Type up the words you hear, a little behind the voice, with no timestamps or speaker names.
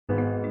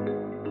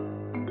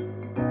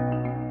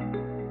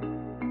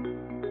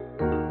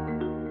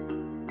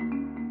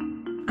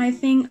I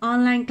think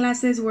online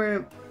classes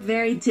were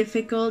very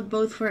difficult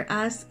both for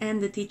us and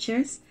the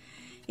teachers.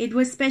 It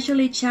was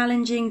especially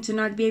challenging to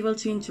not be able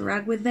to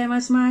interact with them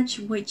as much,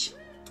 which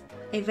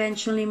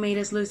eventually made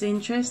us lose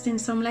interest in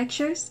some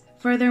lectures.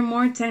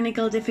 Furthermore,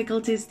 technical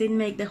difficulties did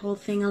make the whole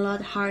thing a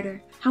lot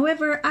harder.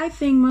 However, I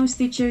think most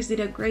teachers did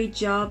a great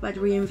job at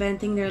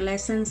reinventing their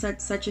lessons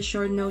at such a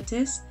short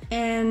notice,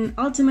 and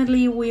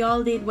ultimately we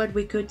all did what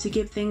we could to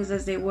keep things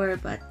as they were,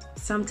 but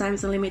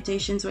sometimes the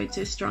limitations were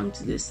too strong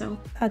to do so.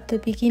 At the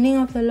beginning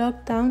of the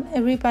lockdown,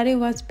 everybody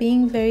was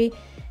being very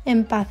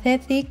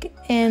empathetic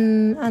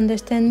and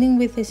understanding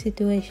with the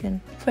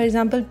situation. For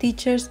example,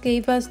 teachers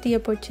gave us the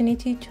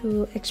opportunity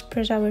to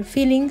express our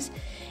feelings,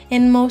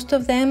 and most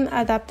of them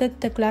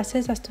adapted the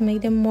classes as to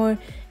make them more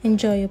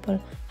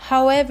enjoyable.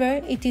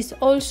 However, it is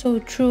also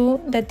true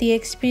that the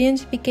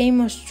experience became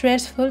more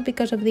stressful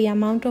because of the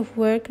amount of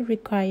work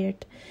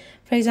required.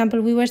 For example,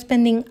 we were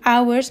spending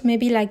hours,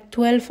 maybe like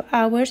 12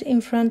 hours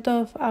in front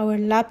of our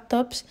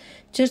laptops,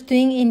 just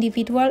doing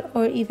individual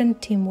or even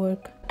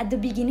teamwork. At the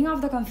beginning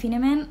of the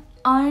confinement,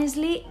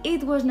 honestly,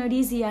 it was not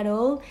easy at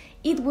all.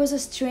 It was a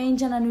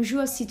strange and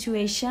unusual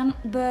situation,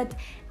 but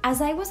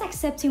as I was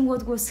accepting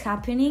what was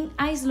happening,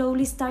 I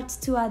slowly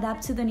started to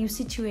adapt to the new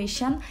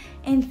situation,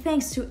 and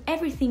thanks to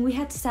everything we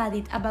had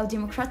studied about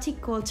democratic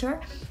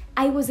culture,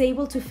 I was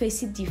able to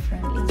face it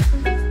differently.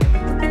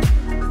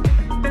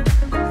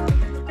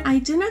 I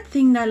do not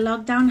think that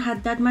lockdown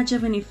had that much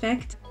of an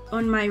effect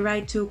on my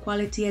right to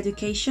quality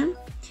education,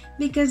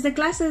 because the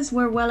classes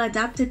were well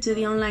adapted to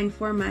the online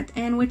format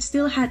and we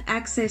still had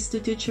access to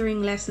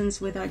tutoring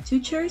lessons with our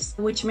tutors,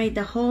 which made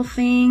the whole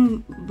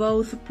thing,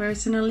 both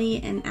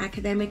personally and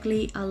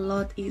academically, a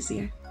lot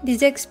easier.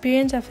 This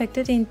experience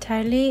affected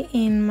entirely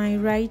in my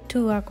right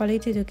to a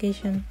quality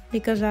education,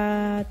 because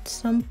at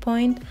some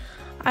point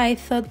I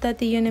thought that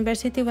the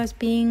university was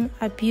being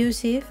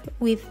abusive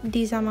with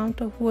this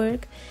amount of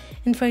work,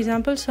 and for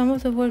example, some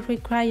of the work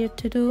required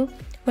to do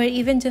were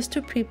even just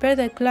to prepare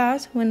the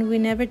class when we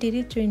never did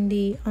it during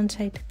the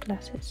on-site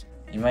classes.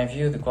 In my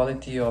view, the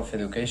quality of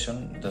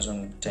education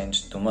doesn't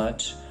change too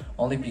much,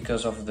 only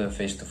because of the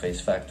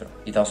face-to-face factor.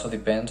 It also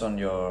depends on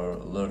your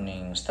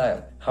learning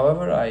style.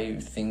 However, I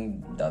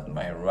think that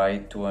my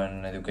right to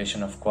an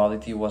education of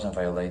quality wasn't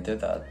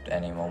violated at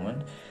any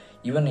moment,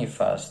 even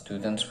if as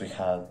students we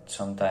had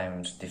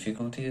sometimes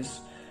difficulties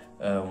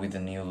with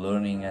the new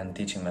learning and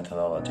teaching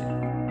methodology.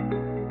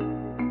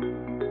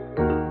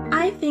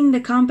 I think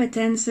the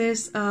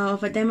competences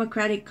of a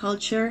democratic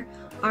culture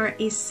are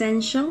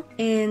essential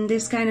in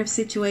this kind of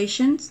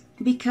situations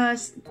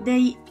because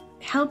they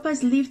help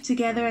us live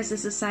together as a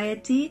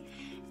society,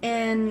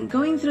 and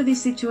going through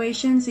these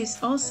situations is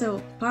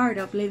also part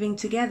of living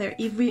together,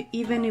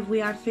 even if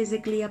we are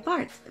physically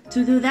apart.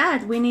 To do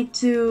that, we need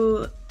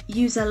to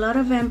use a lot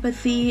of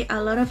empathy,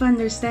 a lot of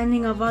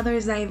understanding of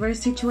others' diverse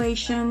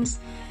situations,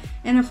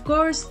 and of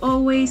course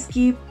always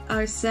keep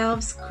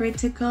ourselves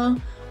critical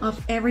of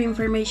every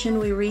information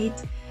we read,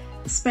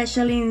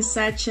 especially in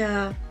such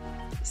a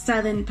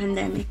sudden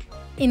pandemic.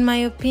 In my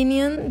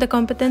opinion, the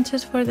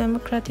competences for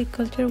democratic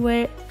culture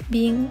were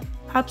being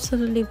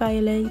absolutely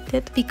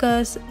violated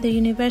because the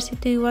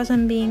university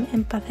wasn't being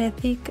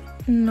empathetic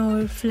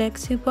nor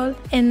flexible,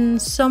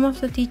 and some of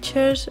the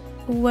teachers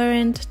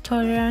weren't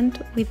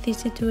tolerant with this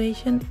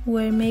situation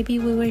where maybe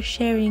we were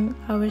sharing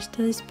our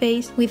study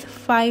space with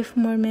 5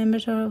 more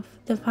members of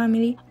the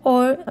family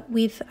or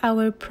with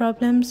our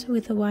problems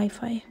with the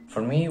Wi-Fi.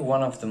 For me,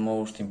 one of the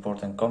most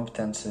important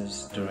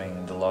competences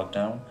during the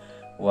lockdown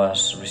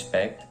was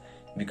respect,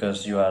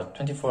 because you are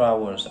 24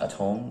 hours at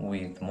home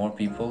with more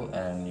people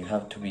and you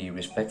have to be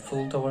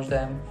respectful towards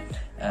them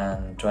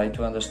and try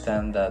to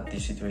understand that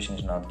this situation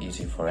is not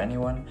easy for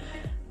anyone,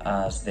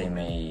 as they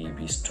may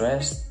be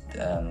stressed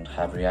and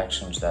have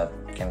reactions that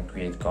can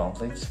create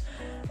conflicts,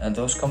 and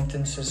those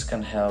competences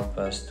can help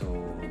us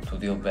to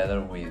deal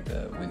better with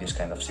these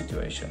kind of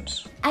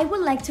situations. I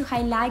would like to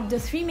highlight the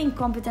 3 main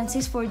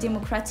competencies for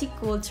democratic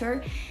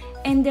culture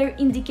and their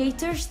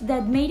indicators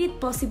that made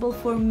it possible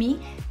for me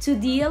to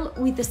deal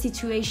with the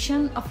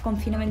situation of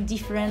confinement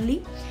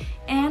differently.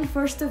 And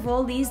first of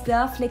all is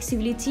the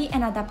flexibility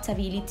and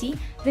adaptability,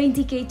 the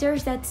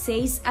indicators that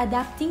says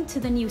adapting to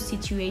the new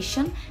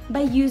situation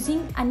by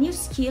using a new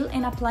skill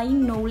and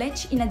applying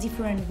knowledge in a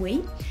different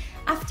way.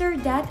 After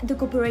that, the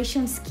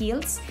cooperation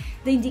skills,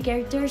 the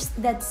indicators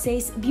that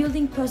says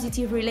building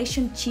positive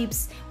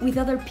relationships with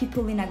other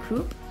people in a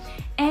group.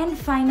 And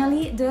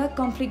finally, the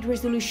conflict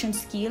resolution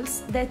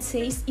skills that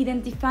says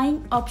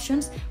identifying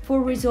options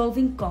for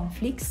resolving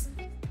conflicts.